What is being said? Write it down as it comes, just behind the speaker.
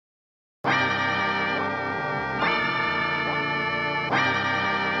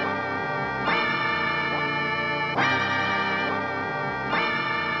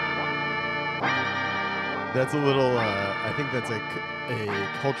That's a little. I think that's a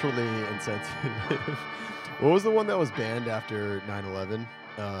culturally insensitive. What was the one that was banned after 9/11?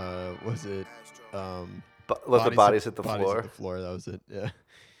 Was it But let the bodies hit the bodies at floor. the floor? That was it. Yeah.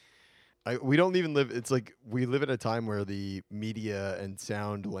 We don't even live. It's like we live in a time where the media and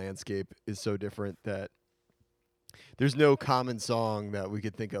sound landscape is so different that there's no common song that we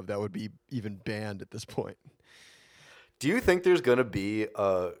could think of that would be even banned at this point. Do you think there's gonna be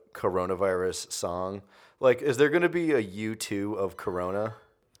a coronavirus song? Like, is there gonna be a U2 of Corona?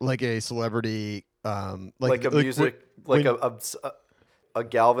 Like a celebrity, Like a music, like when a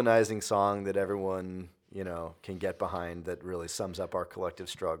galvanizing song that everyone can get behind that really sums up our collective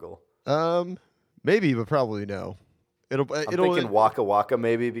struggle. maybe, but probably no. I'm It'll thinking Waka Waka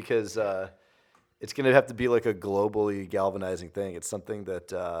maybe because it's gonna have to be like a globally galvanizing thing. It's something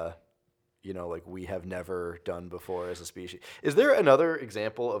that like we have never done before as a species. Is there another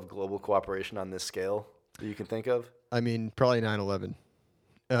example of global cooperation on this scale that you can think of? I mean, probably 9/11.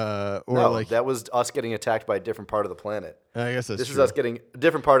 Or No, like that was us getting attacked by a different part of the planet. I guess that's This is true. us getting a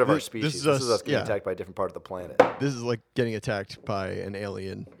different part of our This species. is This is us- us getting yeah. attacked by a different part of the planet. This is like getting attacked by an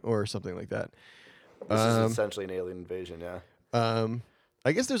alien or something like that. This Um, is essentially an alien invasion, yeah.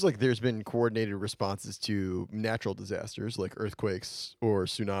 I guess there's been coordinated responses to natural disasters like earthquakes or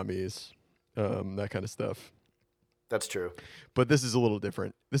tsunamis, that kind of stuff. That's true. But this is a little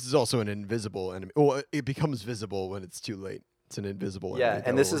different. This is also an invisible enemy. Well, it becomes visible when it's too late. It's an invisible Yeah, enemy.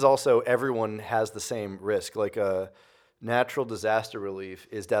 and this is also everyone has the same risk. Like natural disaster relief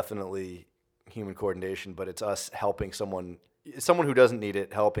is definitely human coordination, but it's us helping someone who doesn't need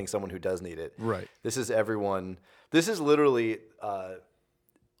it, helping someone who does need it. right. This is everyone. This is literally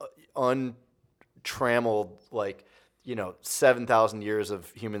untrammeled, like 7,000 years of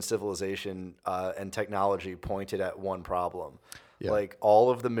human civilization and technology pointed at one problem. Yeah. Like all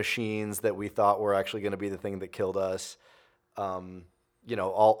of the machines that we thought were actually going to be the thing that killed us.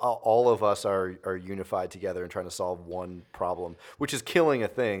 All of us are unified together and trying to solve one problem, which is killing a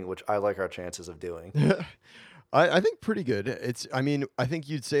thing, which I like our chances of doing. I think pretty good. I mean, I think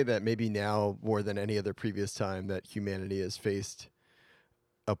you'd say that maybe now more than any other previous time that humanity has faced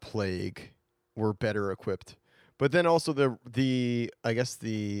a plague, we're better equipped. But then also I guess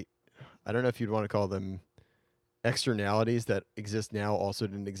I don't know if you'd want to call them externalities that exist now also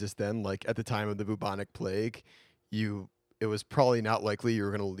didn't exist then. Like at the time of the bubonic plague, it was probably not likely you were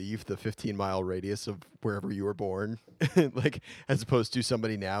going to leave the 15-mile radius of wherever you were born, like as opposed to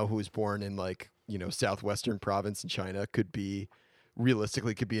somebody now who was born in like southwestern province in China could be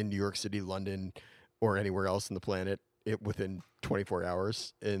in New York City, London, or anywhere else on the planet within 24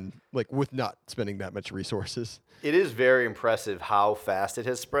 hours and like with not spending that much resources. It is very impressive how fast it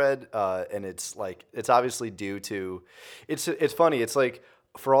has spread, and it's obviously due to it's funny. It's like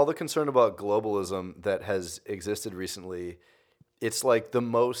for all the concern about globalism that has existed recently, it's like the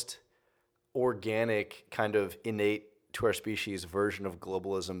most organic kind of innate to our species version of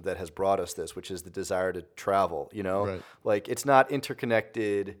globalism that has brought us this, which is the desire to travel. Right. Like it's not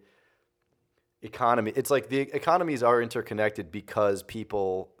interconnected economy. It's like the economies are interconnected because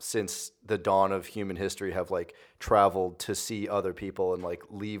people since the dawn of human history have like traveled to see other people and like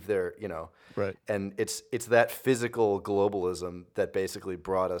leave their, Right. and it's that physical globalism that basically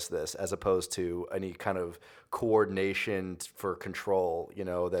brought us this as opposed to any kind of coordination for control,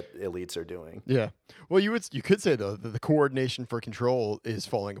 that elites are doing. Yeah. Well, you could say though that the coordination for control is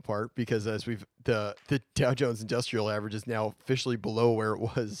falling apart because as the Dow Jones Industrial Average is now officially below where it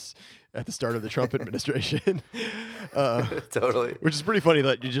was at the start of the Trump administration. Totally. Which is pretty funny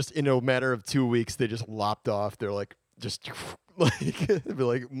that you just in a matter of 2 weeks they just lopped off. They're like just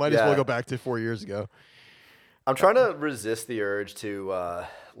like might as well go back to 4 years ago. I'm trying to resist the urge to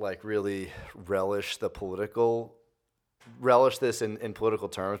really relish this in political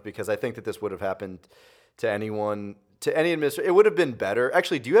terms because I think that this would have happened to anyone, to any administration. It would have been better.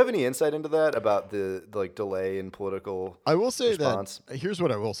 Actually, do you have any insight into that about the delay in political I will say response? that here's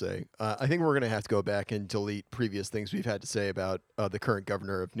what I will say. I think we're going to have to go back and delete previous things we've had to say about the current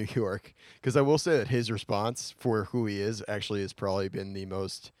governor of New York because I will say that his response for who he is actually has probably been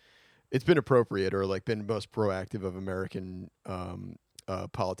it's been appropriate or like been most proactive of American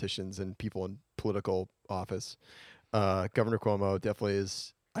politicians and people in political office. Governor Cuomo definitely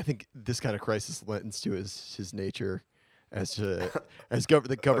is. I think this kind of crisis lends to his nature as the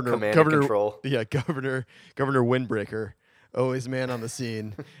governor command and control. Yeah, governor windbreaker, always man on the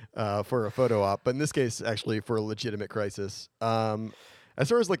scene for a photo op, but in this case actually for a legitimate crisis. As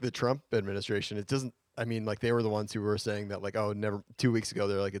far as like the Trump administration, it doesn't. I mean, like they were the ones who were saying that like, oh, never 2 weeks ago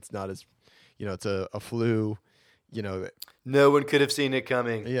they're like it's not as, it's a flu, No one could have seen it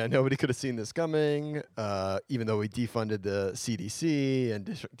coming. Yeah, nobody could have seen this coming, even though we defunded the CDC and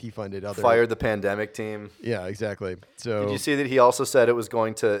defunded other... Fired the pandemic team. Yeah, exactly. So did you see that he also said it was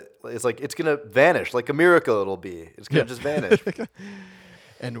going to, it's going to vanish, like a miracle it'll be. It's going to just vanish.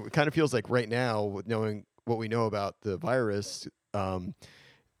 And it kind of feels like right now, with knowing what we know about the virus,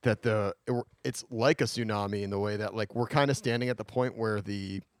 that it's like a tsunami in the way that like we're kind of standing at the point where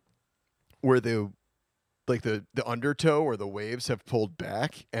the undertow or the waves have pulled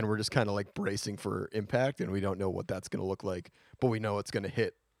back, and we're just kind of like bracing for impact, and we don't know what that's going to look like, but we know it's going to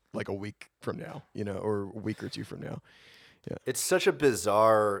hit like a week from now, or a week or two from now. Yeah. It's such a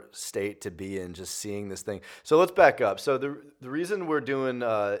bizarre state to be in, just seeing this thing. So let's back up. So the reason we're doing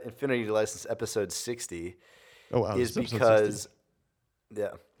Infinity License episode 60 is because,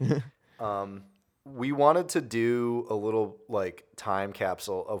 60. We wanted to do a little like time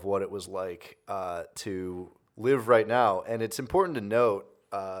capsule of what it was like to live right now. And it's important to note,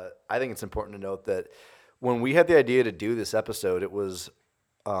 I think it's important to note that when we had the idea to do this episode, it was,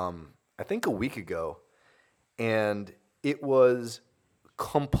 I think, a week ago. And it was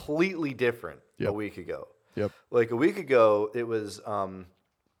completely different a week ago. Yep. Like a week ago, it was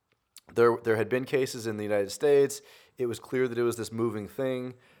there had been cases in the United States. It was clear that it was this moving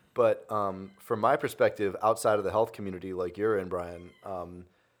thing. But from my perspective, outside of the health community, like you're in, Brian,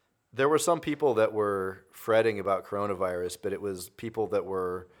 there were some people that were fretting about coronavirus, but it was people that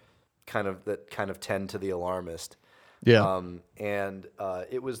were kind of tend to the alarmist. Yeah. And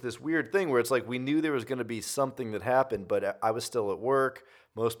it was this weird thing where it's like we knew there was going to be something that happened, but I was still at work.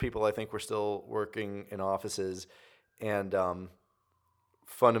 Most people, I think, were still working in offices, and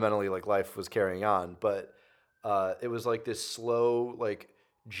fundamentally, like life was carrying on. But it was like this slow, like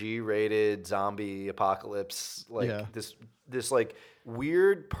G-rated zombie apocalypse, like this like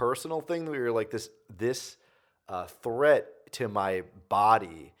weird personal thing that we were like this threat to my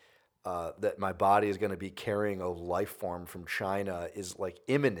body. That my body is going to be carrying a life form from China is like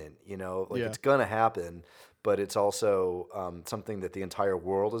imminent, it's going to happen, but it's also something that the entire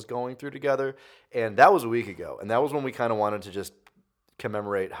world is going through together. And that was a week ago. And that was when we kind of wanted to just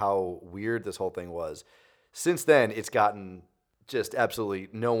commemorate how weird this whole thing was. Since then, it's gotten just absolutely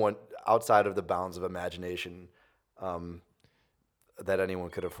no one outside of the bounds of imagination that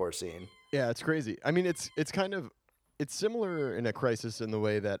anyone could have foreseen. Yeah, it's crazy. I mean, it's similar in a crisis in the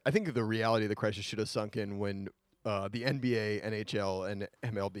way that I think the reality of the crisis should have sunk in when the NBA, NHL, and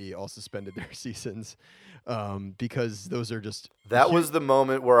MLB all suspended their seasons because those are just... That was the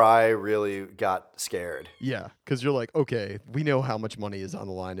moment where I really got scared. Yeah, because you're like, okay, we know how much money is on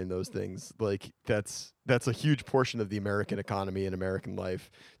the line in those things. Like, that's a huge portion of the American economy and American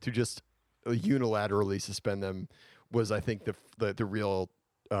life. To just unilaterally suspend them was, I think, the real...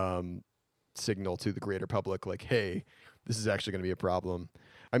 signal to the greater public, like, hey, this is actually going to be a problem.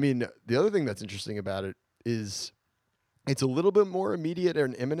 I mean, the other thing that's interesting about it is it's a little bit more immediate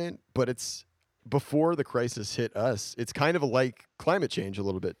and imminent, but it's before the crisis hit us. It's kind of like climate change a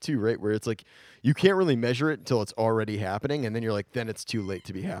little bit too, right? Where it's like you can't really measure it until it's already happening, and then you're like, then it's too late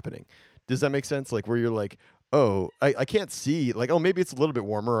to be happening. Does that make sense? Like where you're like, oh, I can't see, like, oh, maybe it's a little bit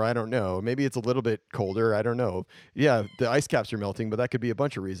warmer, I don't know. Maybe it's a little bit colder, I don't know. Yeah, the ice caps are melting, but that could be a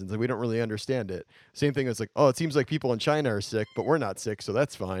bunch of reasons, and we don't really understand it. Same thing as like, oh, it seems like people in China are sick, but we're not sick, so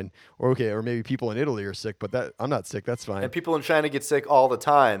that's fine. Or maybe people in Italy are sick, but I'm not sick, that's fine. And people in China get sick all the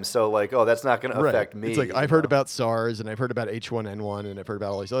time, so like, oh, that's not going to affect me. It's like I've heard about SARS, and I've heard about H1N1, and I've heard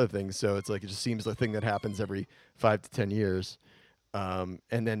about all these other things, so it's like it just seems like a thing that happens every 5 to 10 years. And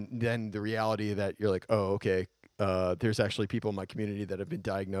then the reality that you're like, oh, okay, there's actually people in my community that have been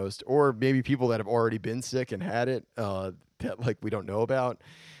diagnosed, or maybe people that have already been sick and had it that like we don't know about.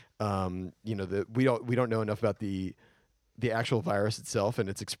 We don't know enough about the actual virus itself and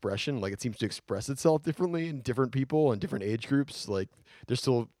its expression. Like it seems to express itself differently in different people and different age groups. Like they're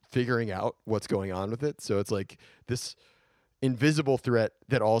still figuring out what's going on with it. So it's like this invisible threat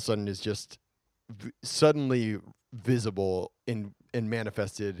that all of a sudden is just suddenly visible and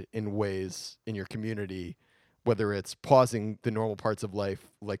manifested in ways in your community, whether it's pausing the normal parts of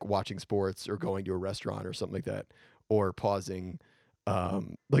life, like watching sports or going to a restaurant or something like that, or pausing,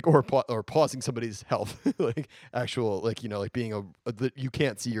 or pausing somebody's health, like actual, like, like being you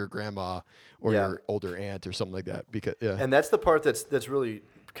can't see your grandma or your older aunt or something like that because, And that's the part that's really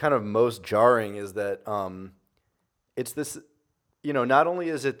kind of most jarring is that, it's this, not only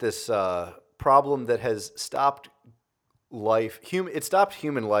is it this, problem that has stopped life, it stopped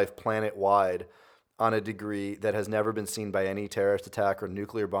human life planet wide, on a degree that has never been seen by any terrorist attack or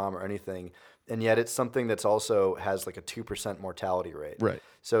nuclear bomb or anything, and yet it's something that's also has like a 2% mortality rate. Right.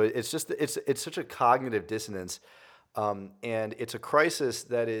 So it's such a cognitive dissonance, and it's a crisis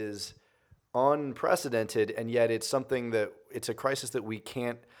that is unprecedented, and yet it's a crisis that we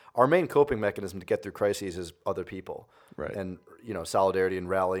can't. Our main coping mechanism to get through crises is other people, Right. and solidarity and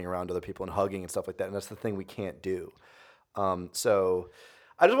rallying around other people and hugging and stuff like that. And that's the thing we can't do. So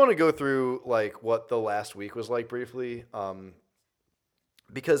I just want to go through like what the last week was like briefly,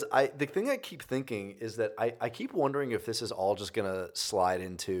 because the thing I keep thinking is that I keep wondering if this is all just gonna slide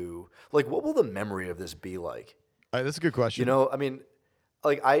into like what will the memory of this be like? That's a good question. I mean,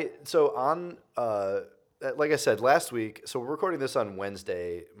 like like I said last week. So we're recording this on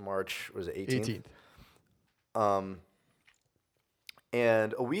Wednesday, March was it 18th? 18th.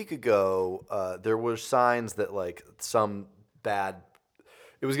 And a week ago, there were signs that like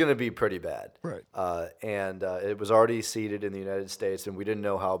it was going to be pretty bad. Right. And it was already seeded in the United States, and we didn't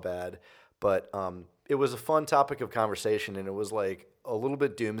know how bad. But it was a fun topic of conversation, and it was like a little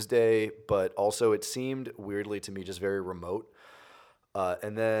bit doomsday, but also it seemed weirdly to me just very remote.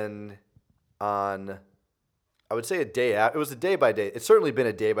 And then I would say it was a day by day. It's certainly been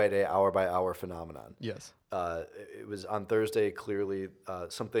a day by day, hour by hour phenomenon. Yes. It was on Thursday. Clearly,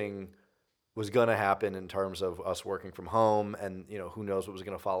 something was going to happen in terms of us working from home, and who knows what was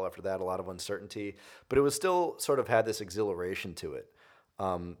going to follow after that. A lot of uncertainty, but it was still sort of had this exhilaration to it,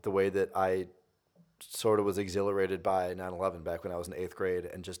 the way that I sort of was exhilarated by 9/11 back when I was in 8th grade,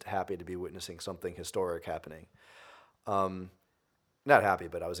 and just happy to be witnessing something historic happening. Not happy,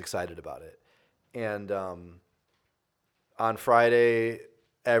 but I was excited about it, and on Friday,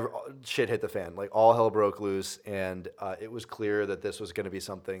 shit hit the fan. Like all hell broke loose, and it was clear that this was going to be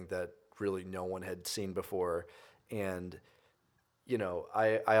something that really no one had seen before. And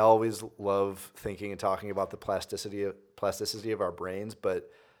I always love thinking and talking about the plasticity of our brains,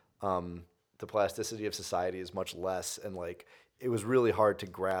 but the plasticity of society is much less. And like it was really hard to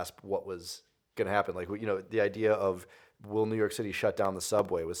grasp what was going to happen. Like the idea of will New York City shut down the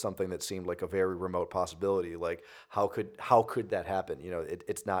subway was something that seemed like a very remote possibility. Like how could that happen?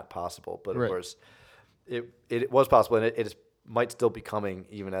 It's not possible, but of course it was possible, and it might still be coming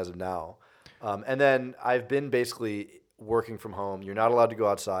even as of now. And then I've been basically working from home. You're not allowed to go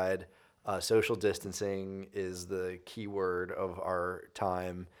outside. Social distancing is the key word of our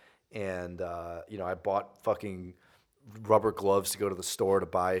time. And I bought fucking rubber gloves to go to the store to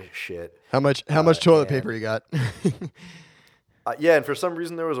buy shit. How much toilet paper you got? Yeah, and for some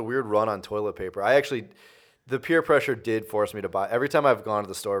reason there was a weird run on toilet paper. The peer pressure did force me to buy. Every time I've gone to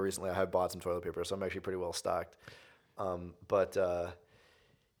the store recently, I have bought some toilet paper, so I'm actually pretty well stocked.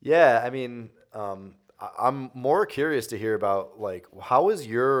 Yeah, I mean, I'm more curious to hear about like how has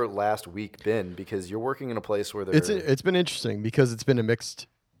your last week been, because you're working in a place where it's been interesting because it's been a mixed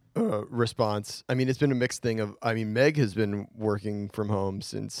response. I mean, it's been a mixed thing of. I mean, Meg has been working from home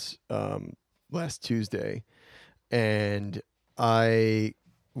since last Tuesday, and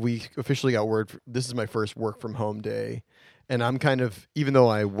we officially got word. This is my first work from home day, and I'm kind of, even though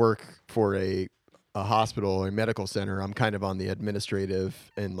I work for a hospital or medical center, I'm kind of on the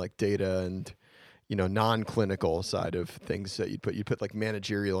administrative and like data and non-clinical side of things that you put like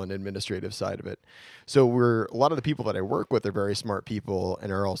managerial and administrative side of it. So a lot of the people that I work with are very smart people and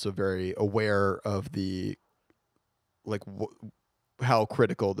are also very aware of the like how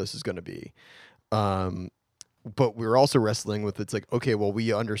critical this is going to be. But we're also wrestling with, it's like, okay, well,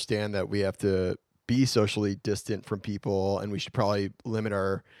 we understand that we have to be socially distant from people, and we should probably limit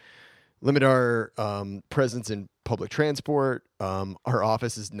our presence in public transport. Our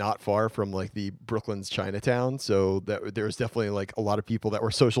office is not far from like the Brooklyn's Chinatown, so that there's definitely like a lot of people that were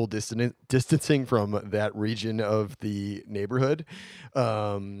social distancing from that region of the neighborhood,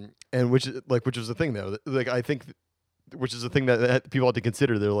 and which was the thing though. Like I think, which is the thing that people have to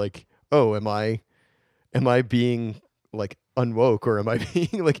consider. They're like, oh, am I being like unwoke, or am I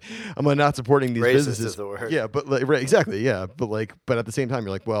being like, am I not supporting these racist businesses? Is the word. Yeah, but like, right, exactly, yeah, but at the same time,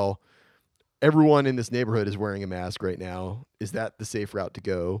 you're like, well, everyone in this neighborhood is wearing a mask right now. Is that the safe route to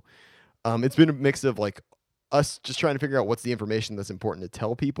go? It's been a mix of like us just trying to figure out what's the information that's important to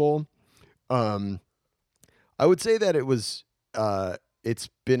tell people. I would say that it's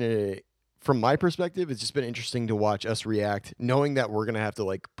been from my perspective, it's just been interesting to watch us react, knowing that we're going to have to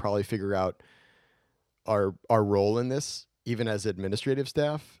like probably figure out our role in this, even as administrative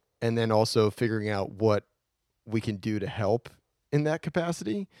staff, and then also figuring out what we can do to help in that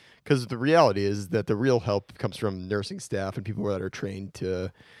capacity. Because the reality is that the real help comes from nursing staff and people that are trained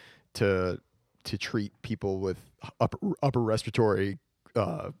to treat people with upper respiratory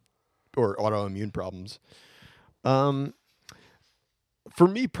or autoimmune problems. Um, for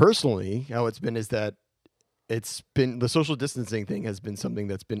me personally, how it's been is that it's been the social distancing thing has been something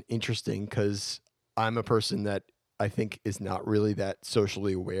that's been interesting because I'm a person that I think is not really that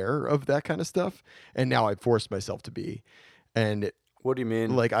socially aware of that kind of stuff, and now I forced myself to be. And What do you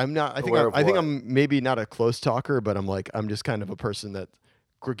mean? like I'm not. Aware of I think what? I'm maybe not a close talker, but I'm just kind of a person that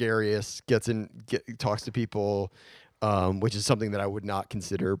gregarious, talks to people, which is something that I would not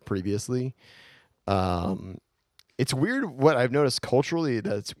consider previously. Um, it's weird. What I've noticed culturally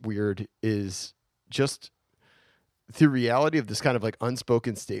that's weird is just the reality of this kind of like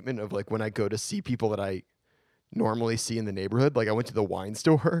unspoken statement of like when I go to see people that I normally see in the neighborhood. Like I went to the wine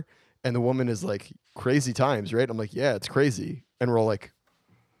store and the woman is like, crazy times, right? I'm like, yeah, it's crazy. And we're all like,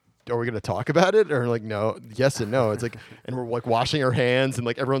 are we going to talk about it? Or like, no, yes and no. It's like, and we're like washing our hands and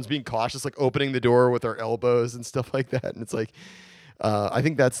like everyone's being cautious, like opening the door with our elbows and stuff like that. And it's like, I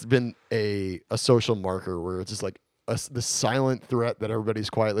think that's been a social marker where it's just like the silent threat that everybody's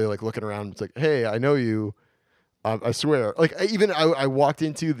quietly like looking around. It's like, hey, I know you. I swear, like I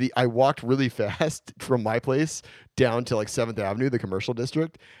walked really fast from my place down to like 7th Avenue, the commercial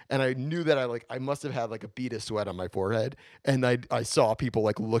district, and I knew that I must have had like a bead of sweat on my forehead, and I saw people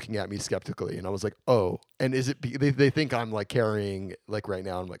like looking at me skeptically, and I was like, oh, and is it they think I'm like carrying like right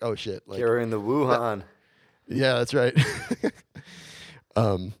now? I'm like, oh shit, like Carrying the Wuhan. yeah, that's right.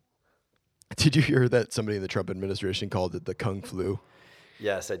 um, did you hear that somebody in the Trump administration called it the Kung flu?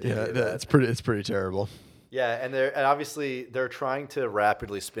 Yes, I did. Yeah, hear that. it's pretty terrible. Yeah, and obviously they're trying to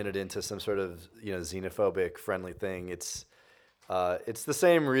rapidly spin it into some sort of xenophobic friendly thing. It's the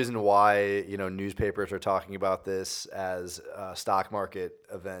same reason why newspapers are talking about this as a stock market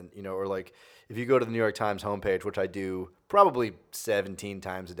event. Or like if you go to the New York Times homepage, which I do probably 17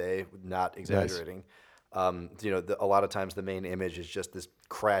 times a day, not exaggerating. Nice. A lot of times the main image is just this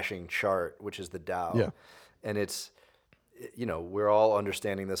crashing chart, which is the Dow. Yeah, and it's. We're all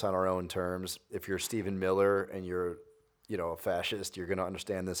understanding this on our own terms. If you're Stephen Miller and you're, a fascist, you're going to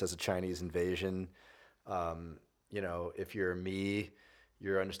understand this as a Chinese invasion. If you're me,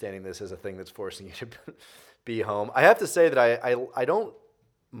 you're understanding this as a thing that's forcing you to be home. I have to say that I don't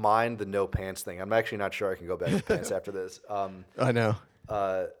mind the no pants thing. I'm actually not sure I can go back to pants after this. I know.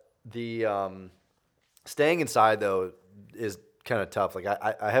 The staying inside though is kind of tough. Like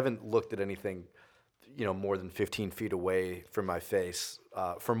I haven't looked at anything more than 15 feet away from my face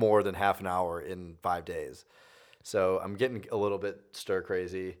for more than half an hour in 5 days. So I'm getting a little bit stir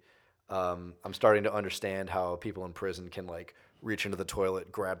crazy. I'm starting to understand how people in prison can like reach into the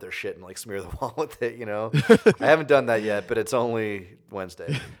toilet, grab their shit, and like smear the wall with it. I haven't done that yet, but it's only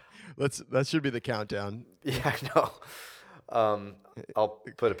Wednesday. That should be the countdown. Yeah, I know. I'll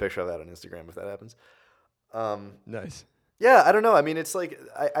put a picture of that on Instagram if that happens. Nice. Yeah, I don't know. I mean, it's like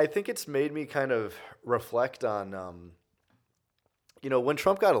I think it's made me kind of reflect on, when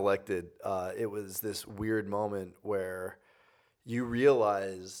Trump got elected, it was this weird moment where you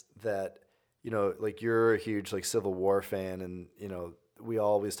realize that, like you're a huge like Civil War fan, and we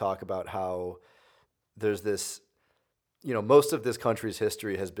always talk about how there's this, most of this country's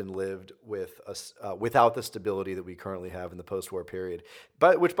history has been lived with us without the stability that we currently have in the post-war period.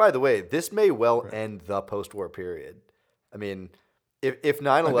 Which, by the way, this may well end the post-war period. I mean, if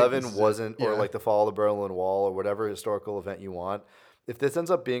 9/11 wasn't, or like the fall of the Berlin Wall, or whatever historical event you want, if this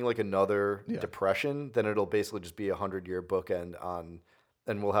ends up being like another depression, then it'll basically just be a 100-year bookend on,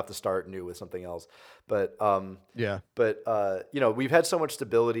 and we'll have to start new with something else. But we've had so much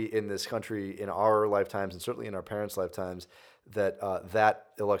stability in this country in our lifetimes, and certainly in our parents' lifetimes, that that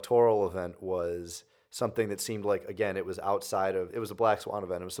electoral event was something that seemed like, again, it was outside of, it was a black swan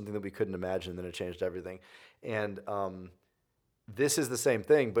event. It was something that we couldn't imagine, and then it changed everything. And this is the same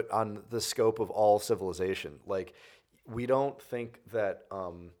thing, but on the scope of all civilization. Like, we don't think that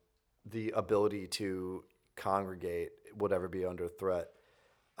the ability to congregate would ever be under threat.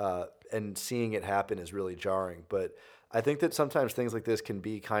 And seeing it happen is really jarring. But I think that sometimes things like this can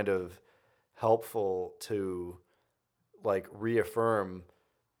be kind of helpful to, like, reaffirm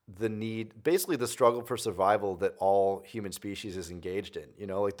the need, basically the struggle for survival that all human species is engaged in.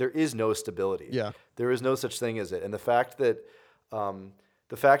 Like, there is no stability. Yeah. There is no such thing as it. And the fact that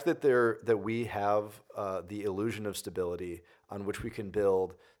that we have the illusion of stability on which we can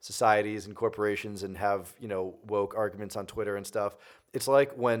build societies and corporations and have, woke arguments on Twitter and stuff. It's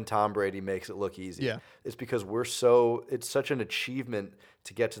like when Tom Brady makes it look easy. Yeah. It's because it's such an achievement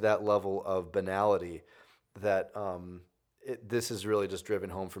to get to that level of banality that this has really just driven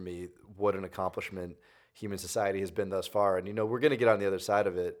home for me what an accomplishment human society has been thus far. And, we're going to get on the other side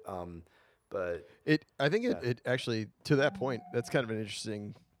of it. But I think it actually, to that point, that's kind of an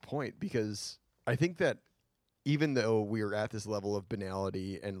interesting point, because I think that even though we are at this level of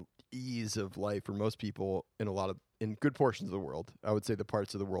banality and ease of life for most people in good portions of the world, I would say the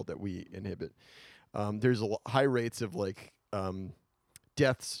parts of the world that we inhibit, there's high rates of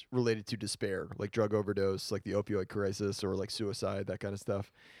deaths related to despair, like drug overdose, like the opioid crisis, or like suicide, that kind of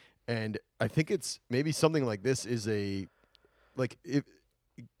stuff. And I think it's maybe something like this is it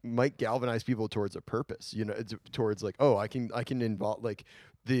might galvanize people towards a purpose, it's towards like, oh, I can involve, like,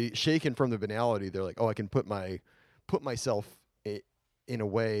 the shaken from the banality. They're like, oh, I can put myself in a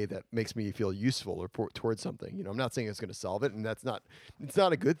way that makes me feel useful or towards something. I'm not saying it's going to solve it, and it's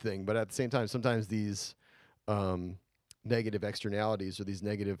not a good thing, but at the same time, sometimes these negative externalities or these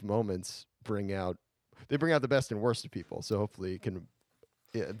negative moments bring out the best and worst of people. So hopefully it can.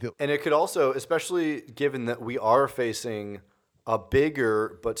 Yeah, and it could also, especially given that we are facing a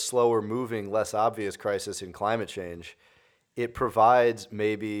bigger but slower moving, less obvious crisis in climate change, it provides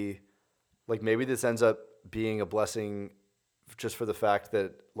maybe this ends up being a blessing just for the fact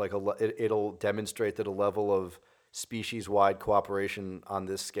that it'll demonstrate that a level of species-wide cooperation on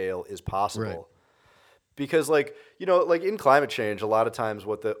this scale is possible. Right. Because in climate change, a lot of times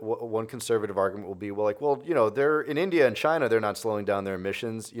what one conservative argument will be, they're in India and China, they're not slowing down their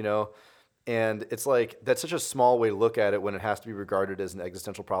emissions, and it's like, that's such a small way to look at it when it has to be regarded as an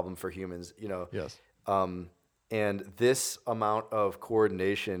existential problem for humans, Yes. And this amount of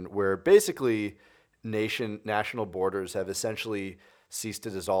coordination where basically national borders have essentially ceased to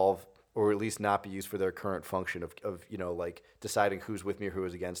dissolve, or at least not be used for their current function of deciding who's with me or who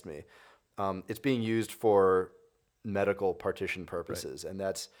is against me. It's being used for medical partition purposes, right.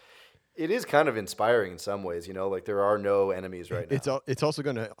 And it is kind of inspiring in some ways, there are no enemies right now. It's also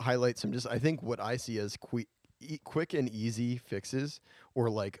going to highlight I think what I see as quick and easy fixes,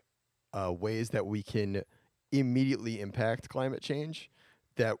 or ways that we can immediately impact climate change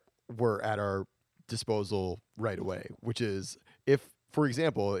that were at our disposal right away, which is, for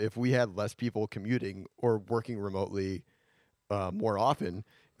example, if we had less people commuting or working remotely more often,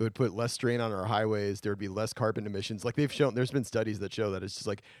 it would put less strain on our highways. There would be less carbon emissions. Like there's been studies that show that it's just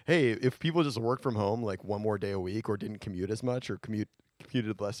like, hey, if people just worked from home one more day a week, or didn't commute as much, or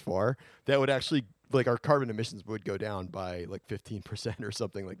commuted less far, that would actually, our carbon emissions would go down by 15% or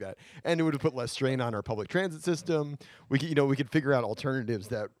something like that. And it would put less strain on our public transit system. We could figure out alternatives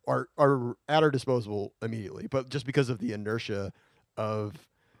that are at our disposal immediately. But just because of the inertia of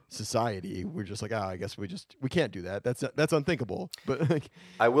society, we're just like, I guess we can't do that. That's unthinkable. But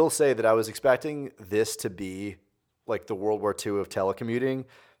I will say that I was expecting this to be the World War II of telecommuting,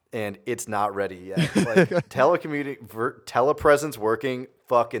 and it's not ready yet. Telecommuting, telepresence working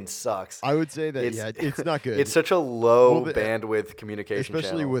fucking sucks. I would say that it's not good. It's such a low bandwidth communication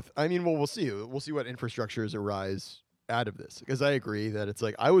especially channel. We'll see what infrastructures arise out of this, because I agree that it's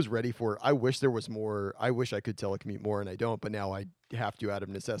I was ready for it. I wish there was more. I wish I could telecommute more, and I don't, but now I have to out of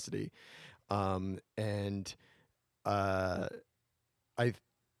necessity.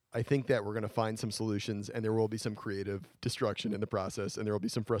 I think that we're going to find some solutions, and there will be some creative destruction in the process, and there will be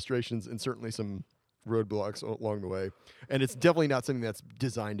some frustrations and certainly some roadblocks along the way. And it's definitely not something that's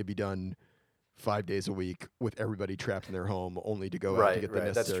designed to be done 5 days a week with everybody trapped in their home only to go out to get the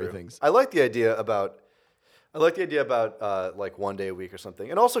necessary things. I like the idea about 1 day a week or something,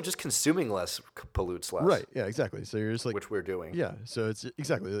 and also just consuming less pollutes less. Right. Yeah. Exactly. So you're just which we're doing. Yeah. So it's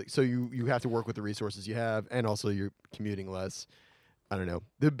exactly so you have to work with the resources you have, and also you're commuting less. I don't know.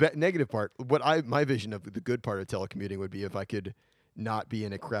 The negative part. My vision of the good part of telecommuting would be if I could not be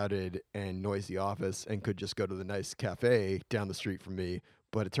in a crowded and noisy office and could just go to the nice cafe down the street from me.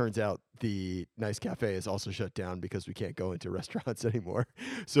 But it turns out the nice cafe is also shut down because we can't go into restaurants anymore.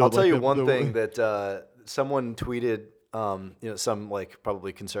 So I'll tell you one thing that someone tweeted, some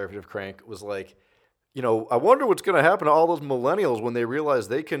probably conservative crank was like, I wonder what's going to happen to all those millennials when they realize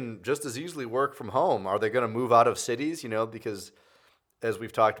they can just as easily work from home. Are they going to move out of cities? Because as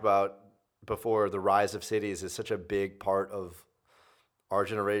we've talked about before, the rise of cities is such a big part of our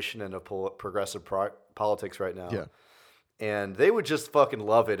generation and of progressive politics right now. Yeah. And they would just fucking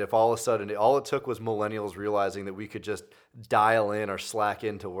love it if all of a sudden all it took was millennials realizing that we could just dial in or slack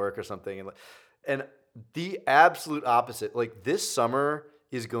into work or something. And the absolute opposite, this summer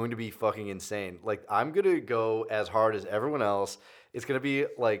is going to be fucking insane. I'm going to go as hard as everyone else. It's going to be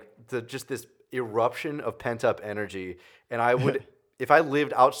just this eruption of pent up energy. And I would, if I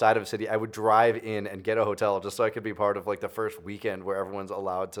lived outside of a city, I would drive in and get a hotel just so I could be part of the first weekend where everyone's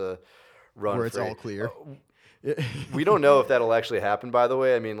allowed to run where it's free. all clear. We don't know if that'll actually happen, by the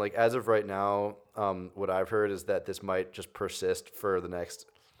way. I mean, as of right now, what I've heard is that this might just persist for the next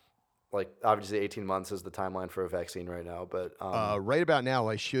like obviously 18 months is the timeline for a vaccine right now, but Right about now,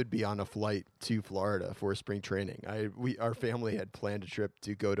 I should be on a flight to Florida for spring training. Our family had planned a trip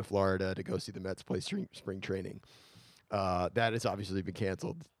to go to Florida to go see the Mets play spring training. That has obviously been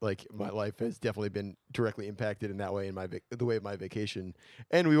canceled. Like my life has definitely been directly impacted in that way in the way of my vacation,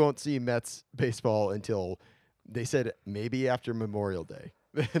 and we won't see Mets baseball until they said maybe after Memorial Day.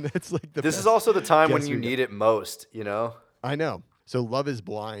 And that's like this is also the time when guess you we got. need it most, you know? I know. So Love is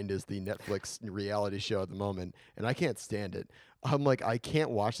Blind is the Netflix reality show at the moment, and I can't stand it. I'm like, I can't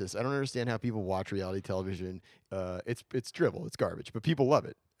watch this. I don't understand how people watch reality television. It's drivel, it's garbage, but people love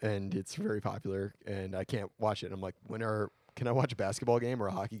it, and it's very popular. And I can't watch it. I'm like, can I watch a basketball game or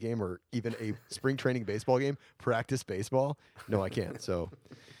a hockey game or even a spring training baseball game? Practice baseball? No, I can't. So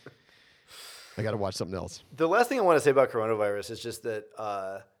I got to watch something else. The last thing I want to say about coronavirus is just that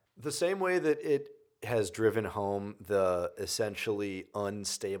the same way that it has driven home the essentially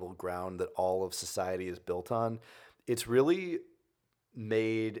unstable ground that all of society is built on, it's really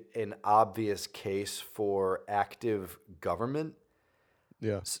made an obvious case for active government.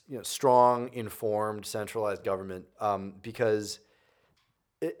 Yeah. Strong, informed, centralized government, because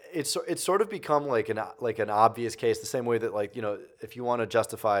it's sort of become like an obvious case, the same way that, like, if you want to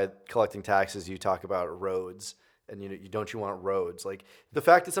justify collecting taxes, you talk about roads, and you want roads. Like, the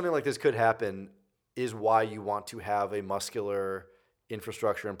fact that something like this could happen is why you want to have a muscular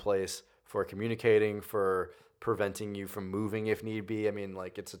infrastructure in place for communicating, for preventing you from moving if need be. I mean,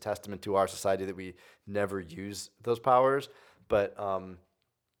 like, it's a testament to our society that we never use those powers, but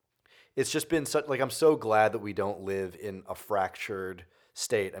it's just been such, like, I'm so glad that we don't live in a fractured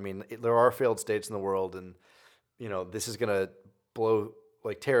state. I mean, there are failed states in the world, and this is gonna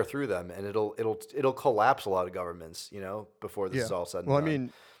tear through them, and it'll collapse a lot of governments, before this is all said and done. Well, I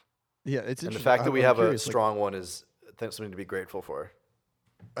mean, yeah, it's and the interesting. fact that we I'm have curious, a strong one is something to be grateful for.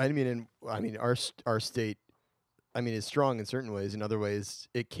 I mean, our state, I mean, is strong in certain ways. In other ways,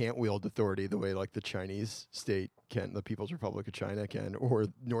 it can't wield authority the way like the Chinese state can, the People's Republic of China can, or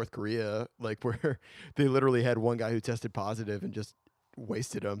North Korea, like where they literally had one guy who tested positive and just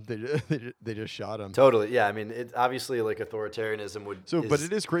wasted him. They just shot him. Totally, yeah. I mean, it obviously, like, authoritarianism would. So, but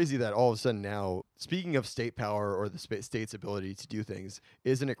it is crazy that all of a sudden now, speaking of state power or the state's ability to do things,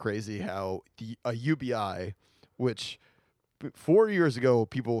 isn't it crazy how a UBI, which 4 years ago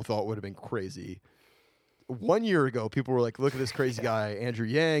people thought would have been crazy. 1 year ago, people were like, look at this crazy guy, Andrew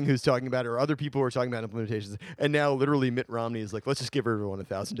Yang, who's talking about it, or other people who are talking about implementations. And now literally Mitt Romney is like, let's just give everyone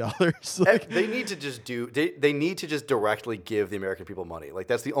 $1,000. Like, they need to just they need to just directly give the American people money. Like,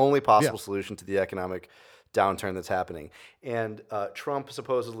 that's the only possible solution to the economic downturn that's happening. And Trump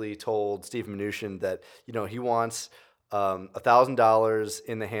supposedly told Steve Mnuchin that, he wants $1,000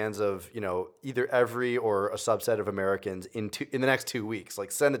 in the hands of, either every or a subset of Americans in the next 2 weeks.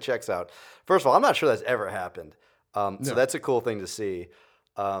 Like, send the checks out. First of all, I'm not sure that's ever happened. So that's a cool thing to see.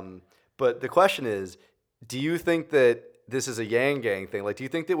 But the question is, do you think that this is a Yang Gang thing? Like, do you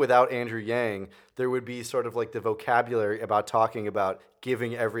think that without Andrew Yang, there would be sort of like the vocabulary about talking about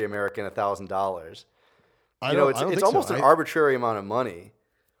giving every American $1,000? It's almost an arbitrary amount of money.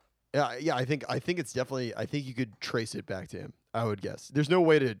 Yeah, I think it's definitely. I think you could trace it back to him. I would guess. There's no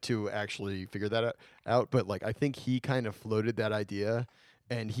way to actually figure that out, but like I think he kind of floated that idea,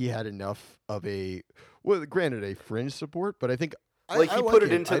 and he had enough of granted a fringe support, but I think he put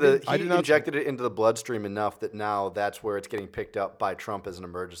it into he injected it into the bloodstream enough that now that's where it's getting picked up by Trump as an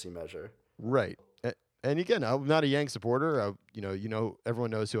emergency measure. Right. And again, I'm not a Yang supporter.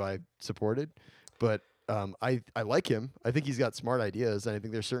 Everyone knows who I supported, but. I like him. I think he's got smart ideas, and I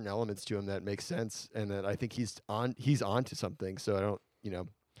think there's certain elements to him that make sense, and that I think he's on to something. So I don't,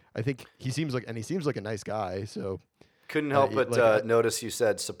 I think he seems like a nice guy. So couldn't help but notice you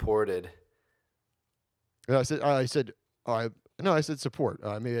said supported. I said support.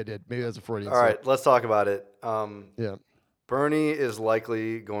 Maybe I did. Maybe that's a Freudian. All right, let's talk about it. Yeah. Bernie is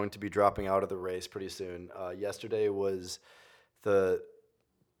likely going to be dropping out of the race pretty soon. Yesterday was the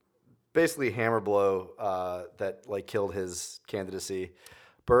basically hammer blow that like killed his candidacy.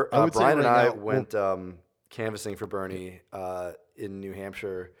 Brian and I went canvassing for Bernie in New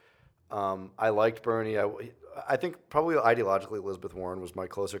Hampshire. I liked Bernie. I think probably ideologically Elizabeth Warren was my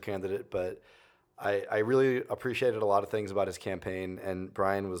closer candidate, but I really appreciated a lot of things about his campaign, and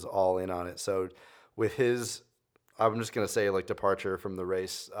Brian was all in on it. So with his, I'm just going to say, like, departure from the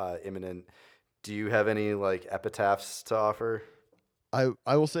race imminent, do you have any like epitaphs to offer? I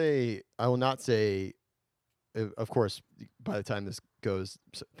will not say, of course, by the time this goes,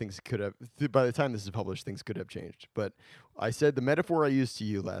 by the time this is published, things could have changed. But I said the metaphor I used to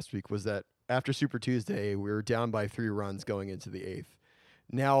you last week was that after Super Tuesday, we were down by 3 runs going into the 8th.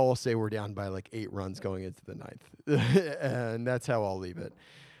 Now I'll say we're down by like 8 runs going into the ninth, and that's how I'll leave it.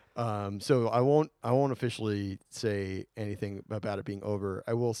 So I won't officially say anything about it being over.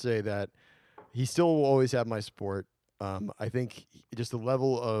 I will say that he still will always have my support. I think just the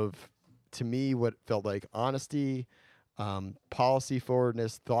level of, to me, what felt like honesty, policy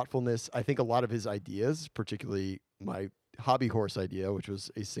forwardness, thoughtfulness. I think a lot of his ideas, particularly my hobby horse idea, which was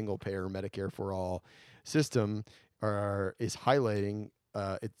a single payer Medicare for all system, is highlighting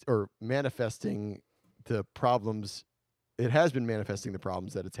or manifesting the problems. It has been manifesting the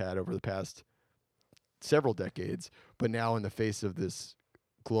problems that it's had over the past several decades, but now in the face of this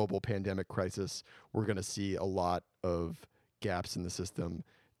global pandemic crisis, we're going to see a lot of gaps in the system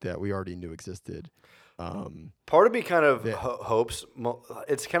that we already knew existed. Part of me kind of hopes,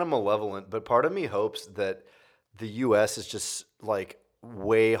 it's kind of malevolent, but part of me hopes that the U.S. is just like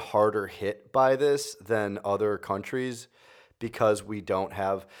way harder hit by this than other countries because we don't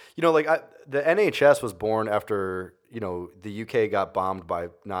have, like the NHS was born after, the UK got bombed by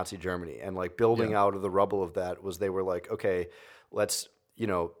Nazi Germany, and like building out of the rubble of that was, they were like, okay, let's,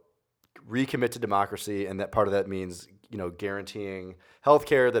 recommit to democracy. And that part of that means, guaranteeing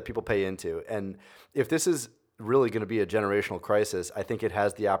healthcare that people pay into. And if this is really going to be a generational crisis, I think it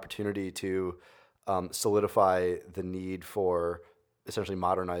has the opportunity to solidify the need for essentially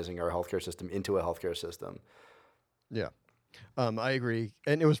modernizing our healthcare system into a healthcare system. Yeah. I agree.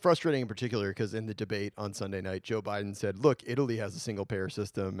 And it was frustrating in particular because in the debate on Sunday night, Joe Biden said, look, Italy has a single payer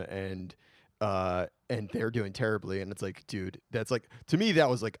system and they're doing terribly. And it's like, dude, that's like, to me, that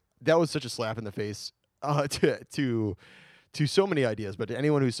was such a slap in the face to so many ideas, but to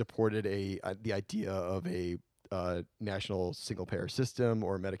anyone who supported the idea of a national single payer system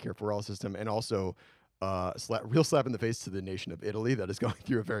or Medicare for all system, and also real slap in the face to the nation of Italy that is going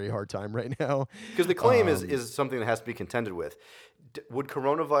through a very hard time right now. Because the claim is something that has to be contended with. Would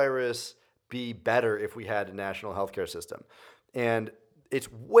coronavirus be better if we had a national healthcare system? And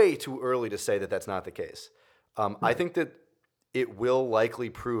it's way too early to say that that's not the case. I think that it will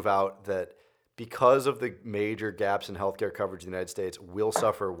likely prove out that because of the major gaps in healthcare coverage in the United States, we'll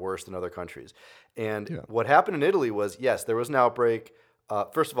suffer worse than other countries. And what happened in Italy was, yes, there was an outbreak.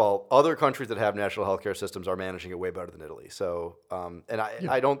 First of all, other countries that have national healthcare systems are managing it way better than Italy. So,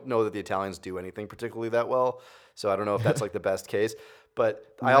 I don't know that the Italians do anything particularly that well. So I don't know if that's like the best case. But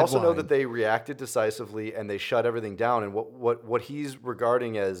I also know that they reacted decisively and they shut everything down. And what he's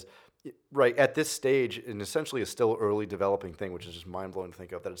regarding as right at this stage, and essentially a still early developing thing, which is just mind blowing to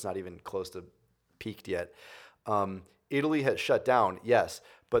think of that it's not even close to peaked yet. Italy has shut down, yes,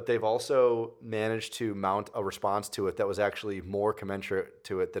 but they've also managed to mount a response to it that was actually more commensurate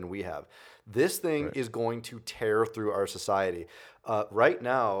to it than we have. This thing is going to tear through our society. Right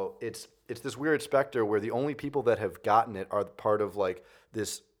now, it's this weird specter where the only people that have gotten it are part of like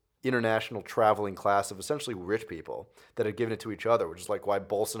this international traveling class of essentially rich people that have given it to each other, which is like why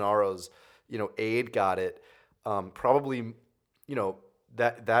Bolsonaro's aide got it. Probably,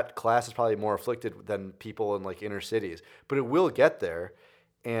 that class is probably more afflicted than people in like inner cities, but it will get there.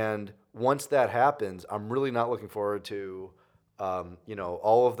 And once that happens, I'm really not looking forward to,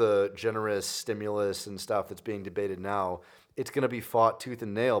 all of the generous stimulus and stuff that's being debated now. It's going to be fought tooth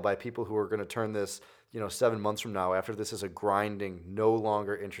and nail by people who are going to turn this, 7 months from now, after this is a grinding, no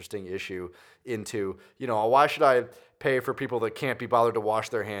longer interesting issue, into, why should I pay for people that can't be bothered to wash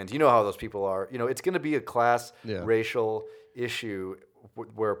their hands? You know how those people are. It's going to be a class, racial issue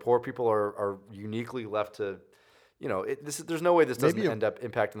where poor people are uniquely left to, there's no way this doesn't end up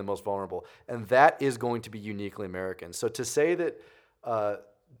impacting the most vulnerable. And that is going to be uniquely American. So to say that...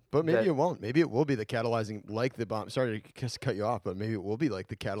 but maybe it won't. Maybe it will be the catalyzing, like the bomb. Sorry to cut you off, but maybe it will be like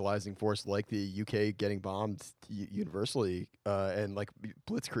the catalyzing force, like the UK getting bombed universally and like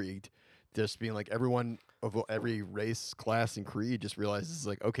blitzkrieged, just being like everyone of every race, class, and creed just realizes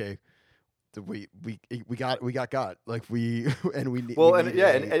like, okay, we got like we and we need. Well, and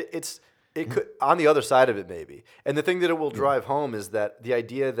it could on the other side of it maybe. And the thing that it will drive home is that the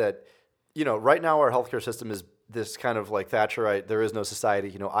idea that right now our healthcare system is this kind of like Thatcherite, there is no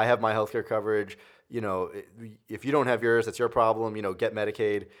society. I have my healthcare coverage. If you don't have yours, that's your problem. Get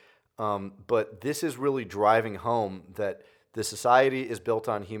Medicaid. But this is really driving home that the society is built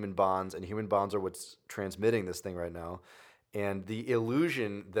on human bonds, and human bonds are what's transmitting this thing right now. And the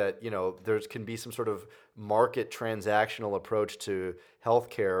illusion that there can be some sort of market transactional approach to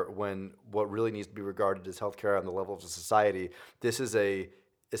healthcare when what really needs to be regarded as healthcare on the level of society. This is a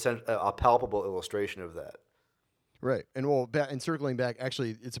palpable illustration of that. Right. And circling back,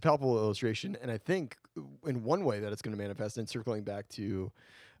 actually, it's a palpable illustration. And I think in one way that it's going to manifest, and circling back to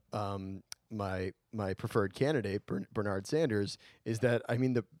my preferred candidate, Bernard Sanders, is that I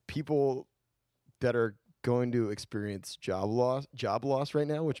mean the people that are going to experience job loss right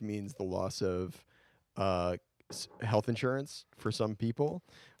now, which means the loss of uh, health insurance for some people,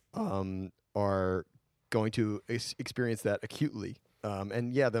 are going to experience that acutely.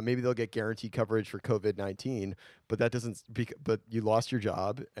 And yeah, maybe they'll get guaranteed coverage for COVID-19, but that doesn't. But you lost your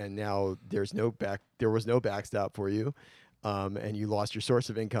job, and now there was no backstop for you, and you lost your source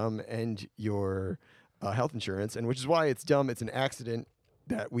of income and your health insurance, and which is why it's dumb. It's an accident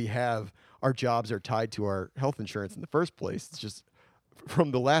that we have our jobs are tied to our health insurance in the first place. It's just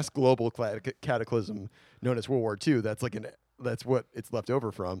from the last global cataclysm known as World War II. That's what it's left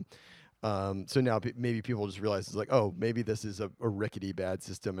over from. So now maybe people just realize it's like, oh, maybe this is a rickety bad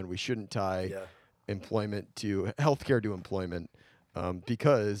system, and we shouldn't tie employment to healthcare to employment,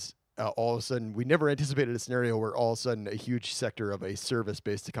 because all of a sudden we never anticipated a scenario where all of a sudden a huge sector of a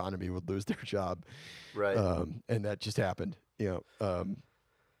service-based economy would lose their job, Right. And that just happened. Yeah.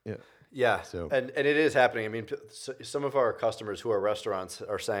 Yeah, So and it is happening. I mean, some of our customers who are restaurants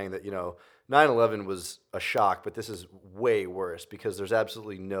are saying that 9/11 was a shock, but this is way worse because there's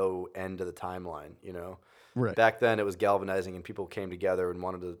absolutely no end to the timeline. right, Back then it was galvanizing and people came together and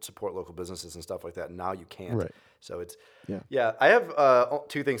wanted to support local businesses and stuff like that. And now you can't. right, So it's yeah, yeah. I have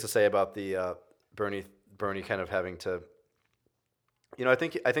two things to say about the Bernie kind of having to. I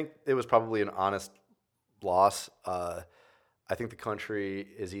think it was probably an honest loss. I think the country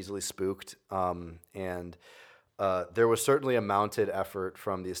is easily spooked, and there was certainly a mounted effort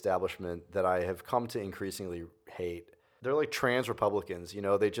from the establishment that I have come to increasingly hate. They're like trans Republicans,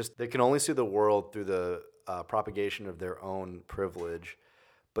 they can only see the world through the propagation of their own privilege,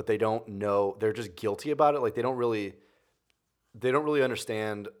 but they don't know, they're just guilty about it. Like they don't really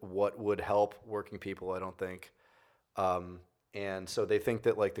understand what would help working people, I don't think. And so they think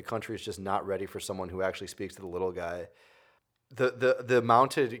that like the country is just not ready for someone who actually speaks to the little guy. The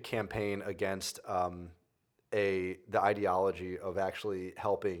mounted campaign against the ideology of actually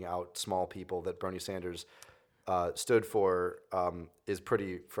helping out small people that Bernie Sanders stood for is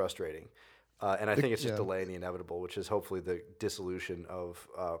pretty frustrating, and I think it's just delaying the inevitable, which is hopefully the dissolution of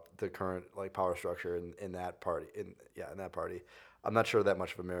the current like power structure in that party. In that party, I'm not sure that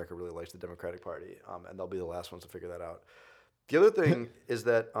much of America really likes the Democratic Party, and they'll be the last ones to figure that out. The other thing is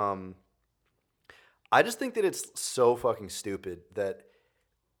that. I just think that it's so fucking stupid that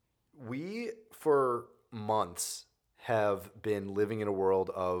we, for months, have been living in a world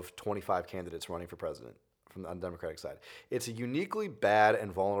of 25 candidates running for president on the Democratic side. It's a uniquely bad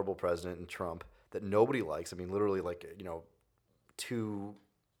and vulnerable president in Trump that nobody likes. I mean, literally,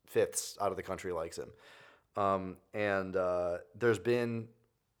 2/5 out of the country likes him. And there's been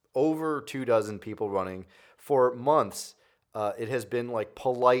over 24 people running. For months, it has been like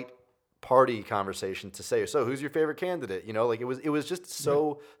polite party conversation to say, so who's your favorite candidate? It was just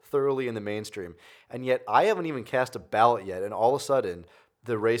so thoroughly in the mainstream. And yet I haven't even cast a ballot yet. And all of a sudden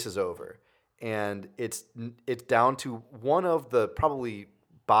the race is over and it's down to one of the probably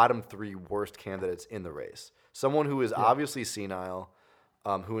bottom 3 worst candidates in the race. Someone who is obviously senile,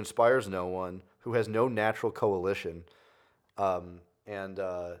 who inspires no one, who has no natural coalition. And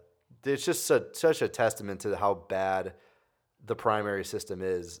it's just such a testament to how bad the primary system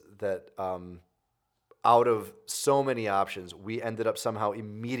is that out of so many options, we ended up somehow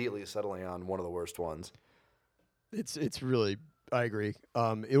immediately settling on one of the worst ones. It's really, I agree.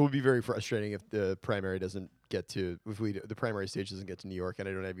 It would be very frustrating if the primary doesn't get to, the primary stage doesn't get to New York, and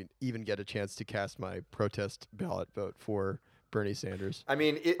I don't even get a chance to cast my protest ballot vote for Bernie Sanders. I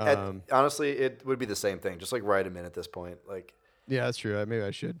mean, honestly, it would be the same thing. Just like write him in at this point. Like, yeah, that's true. Maybe I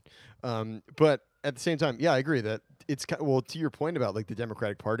should. But at the same time, yeah, I agree that it's to your point about like the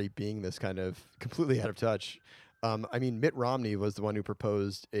Democratic Party being this kind of completely out of touch. I mean, Mitt Romney was the one who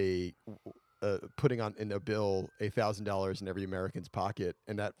proposed putting on in a bill $1,000 in every American's pocket,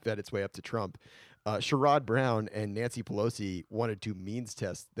 and that fed its way up to Trump. Sherrod Brown and Nancy Pelosi wanted to means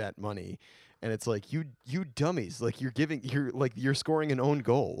test that money. And it's like, you dummies, like you're scoring an own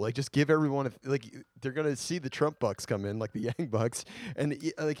goal. Like just give everyone they're gonna see the Trump bucks come in, like the Yang bucks, and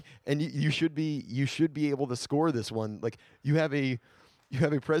you should be able to score this one. Like you have a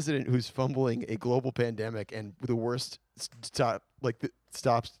president who's fumbling a global pandemic and the worst stock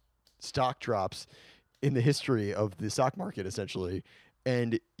drops in the history of the stock market, essentially.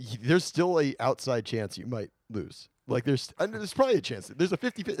 And there's still a outside chance you might lose. Like there's probably a chance. There's a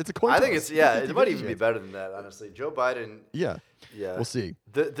 50. It's a coin I toss. think it might 50-50 even be chance. better than that, honestly. Joe Biden, Yeah, yeah. we'll see.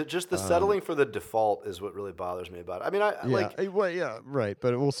 Just the settling for the default is what really bothers me about it. I mean, Yeah, right.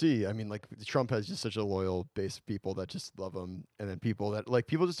 But we'll see. I mean, like Trump has just such a loyal base of people that just love him, and then people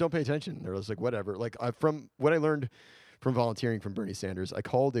just don't pay attention. They're just like whatever. Like from what I learned from volunteering from Bernie Sanders, I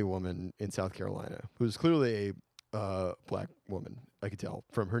called a woman in South Carolina who's clearly a black woman. I could tell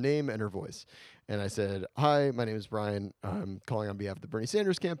from her name and her voice. And I said, "Hi, my name is Brian. I'm calling on behalf of the Bernie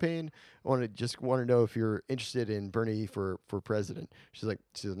Sanders campaign. I want to know if you're interested in Bernie for president." She's like,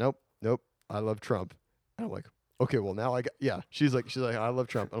 nope. I love Trump. And I'm like, okay, well now she's like, I love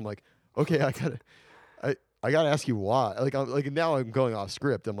Trump. And I'm like, okay, I gotta ask you why. Now I'm going off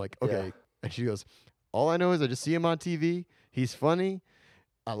script. I'm like, okay. Yeah. And she goes, all I know is I just see him on TV. He's funny.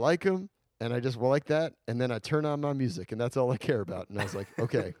 I like him. And I just like that. And then I turn on my music and that's all I care about. And I was like,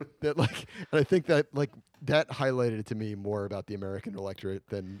 okay. And I think that that highlighted to me more about the American electorate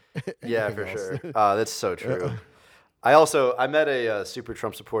than yeah, for anything sure. else. That's so true. I met a super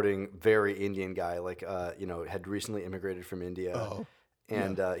Trump supporting, very Indian guy, had recently immigrated from India. Oh,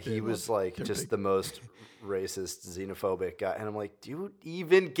 and he was just big. the most racist, xenophobic guy. And I'm like, do you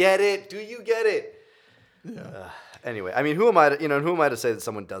even get it? Do you get it? Yeah. Anyway, I mean, who am I to say that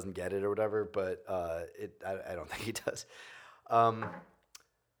someone doesn't get it or whatever? But I don't think he does.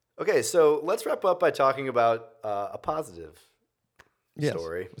 Okay, so let's wrap up by talking about a positive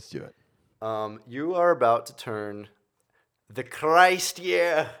story. Let's do it. You are about to turn the Christ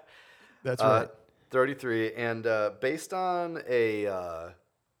year. That's right. 33, and based on a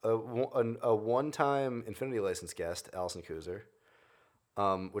one-time Infinity License guest, Allison Kuzer,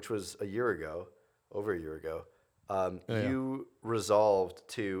 which was over a year ago. You resolved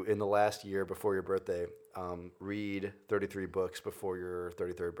to, in the last year before your birthday, read 33 books before your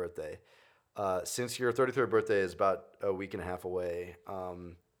 33rd birthday. Since your 33rd birthday is about a week and a half away,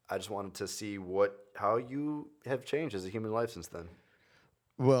 I just wanted to see how you have changed as a human life since then.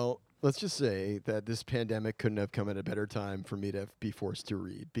 Well, let's just say that this pandemic couldn't have come at a better time for me to be forced to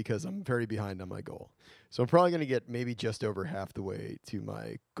read because I'm very behind on my goal. So I'm probably going to get maybe just over half the way to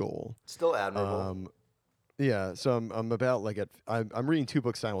my goal. Still admirable. Yeah, so I'm about I'm reading 2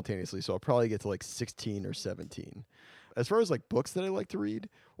 books simultaneously, so I'll probably get to 16 or 17. As far as books that I like to read,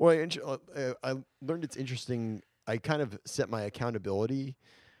 well, I learned it's interesting. I kind of set my accountability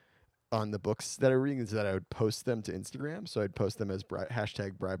on the books that I read is that I would post them to Instagram. So I'd post them as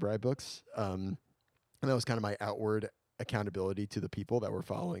hashtag #BriBriBooks. And that was kind of my outward accountability to the people that were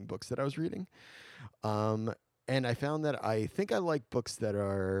following books that I was reading. And I found that I think I like books that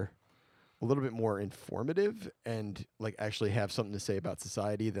are a little bit more informative and actually have something to say about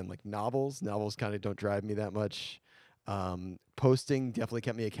society than novels. Novels kind of don't drive me that much. Posting definitely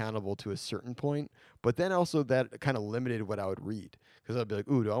kept me accountable to a certain point, but then also that kind of limited what I would read because I'd be like,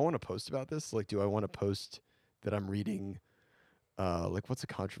 ooh, do I want to post about this? Do I want to post that I'm reading? What's a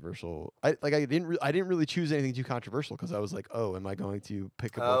controversial? I didn't really choose anything too controversial because I was like, oh, am I going to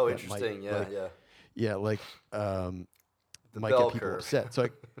pick a book? Oh, that interesting. might, Yeah. Might bell get people curve. upset. So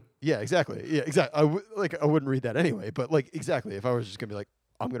yeah, exactly. Yeah, exactly. I wouldn't read that anyway. But exactly, if I was just gonna be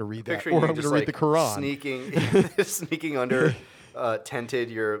I'm gonna read that, Picturing or you I'm just gonna read the Quran. sneaking under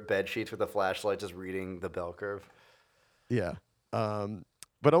tented your bed sheets with a flashlight, just reading the bell curve. Yeah.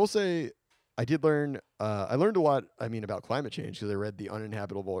 But I will say I did learn. I learned a lot. I mean, about climate change because I read *The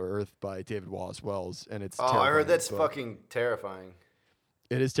Uninhabitable Earth* by David Wallace Wells, and it's. Oh, I heard that's book. fucking terrifying.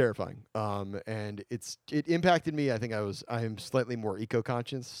 It is terrifying. And it impacted me. I think I'm slightly more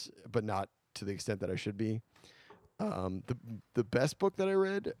eco-conscious, but not to the extent that I should be. The best book that I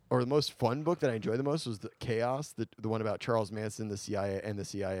read, or the most fun book that I enjoyed the most, was *Chaos*, the one about Charles Manson, the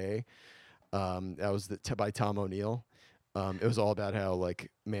CIA. That was by Tom O'Neill. It was all about how the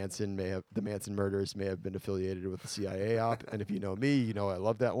Manson murders may have been affiliated with the CIA op, and if you know me, you know I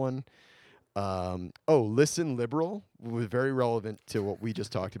love that one. Listen Liberal was very relevant to what we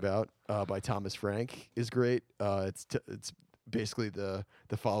just talked about. By Thomas Frank is great. It's basically the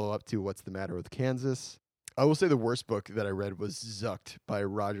follow up to What's the Matter with Kansas. I will say the worst book that I read was Zucked by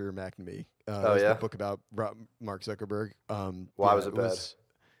Roger McNamee. The book about Mark Zuckerberg. Why was it bad?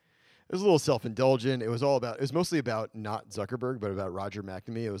 It was a little self-indulgent. It was mostly about not Zuckerberg, but about Roger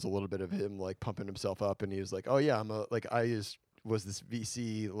McNamee. It was a little bit of him pumping himself up, and he was like, "Oh yeah, was this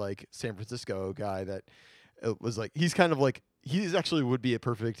VC San Francisco guy that was he's kind of he's actually would be a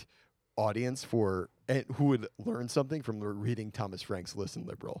perfect audience for and who would learn something from reading Thomas Frank's Listen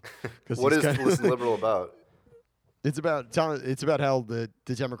Liberal." What is Listen Liberal about? It's about how the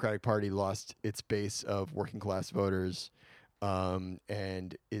Democratic Party lost its base of working class voters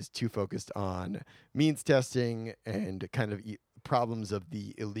and is too focused on means testing and kind of problems of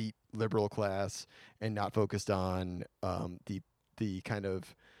the elite liberal class, and not focused on the kind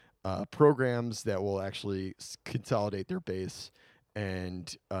of programs that will actually consolidate their base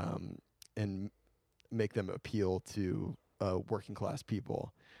and make them appeal to working class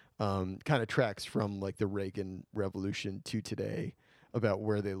people. Kind of tracks from like the Reagan Revolution to today about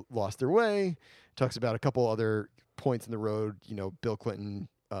where they lost their way. Talks about a couple other points in the road. Bill Clinton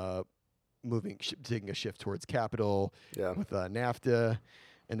taking a shift towards capital with NAFTA,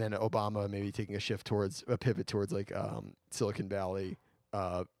 and then Obama maybe taking a pivot towards like Silicon Valley,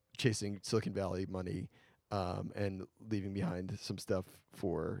 chasing Silicon Valley money, and leaving behind some stuff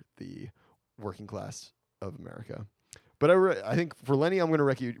for the working class of America. But I think for Lenny, I'm going to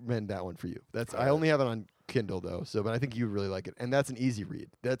recommend that one for you. I only have it on Kindle though, but I think you'd really like it, and that's an easy read.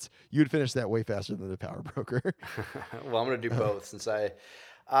 You'd finish that way faster than The Power Broker. Well, I'm going to do both since I,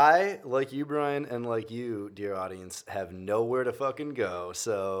 like you, Brian, and like you, dear audience, have nowhere to fucking go.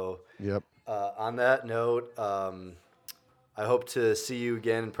 So, yep. On that note, I hope to see you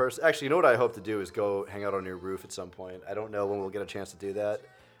again in person. Actually, you know what I hope to do is go hang out on your roof at some point. I don't know when we'll get a chance to do that,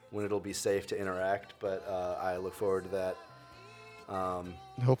 when it'll be safe to interact, but I look forward to that.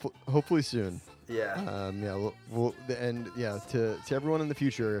 Hopefully soon. Yeah. To everyone in the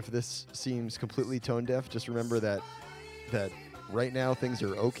future, if this seems completely tone deaf, just remember that right now things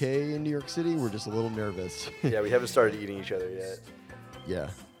are okay in New York City. We're just a little nervous. Yeah, we haven't started eating each other yet. Yeah.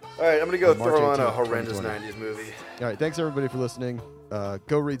 All right, I'm going to go throw on a horrendous 90s movie. All right, thanks everybody for listening.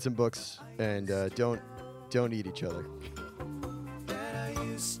 Go read some books, and don't eat each other.